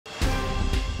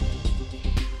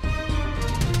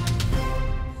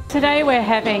Today we're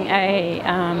having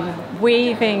a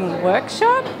weaving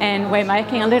workshop, and we're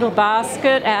making a little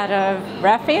basket out of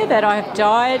raffia that I've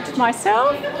dyed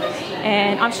myself,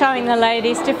 and I'm showing the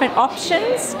ladies different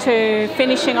options to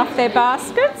finishing off their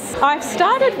baskets. I've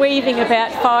started weaving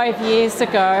about 5 years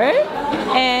ago,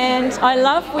 and I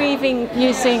love weaving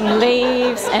using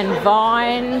leaves and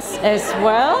vines as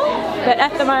well, but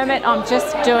at the moment I'm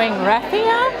just doing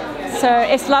raffia, so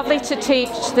it's lovely to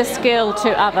teach the skill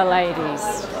to other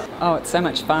ladies. Oh, it's so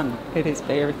much fun. It is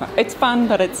very fun. It's fun,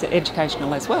 but it's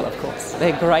educational as well, of course.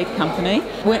 They're great company.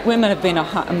 Women have been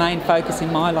a main focus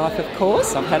in my life, of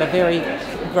course. I've had a very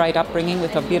great upbringing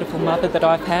with a beautiful mother that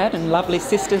I've had and lovely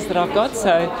sisters that I've got,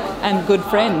 and good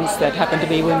friends that happen to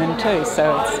be women too,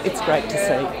 so it's great to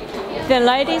see. The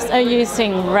ladies are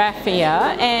using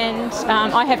raffia, and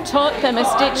I have taught them a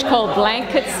stitch called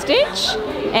blanket stitch,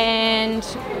 and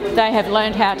they have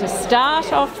learned how to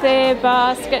start off their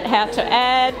basket, how to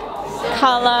add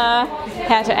colour,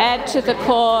 how to add to the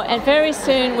core, and very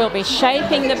soon we'll be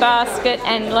shaping the basket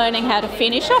and learning how to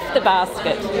finish off the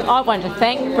basket. I want to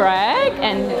thank Bragg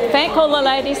and thank all the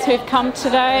ladies who've come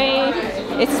today.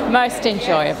 It's most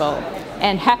enjoyable,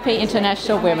 and happy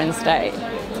International Women's Day.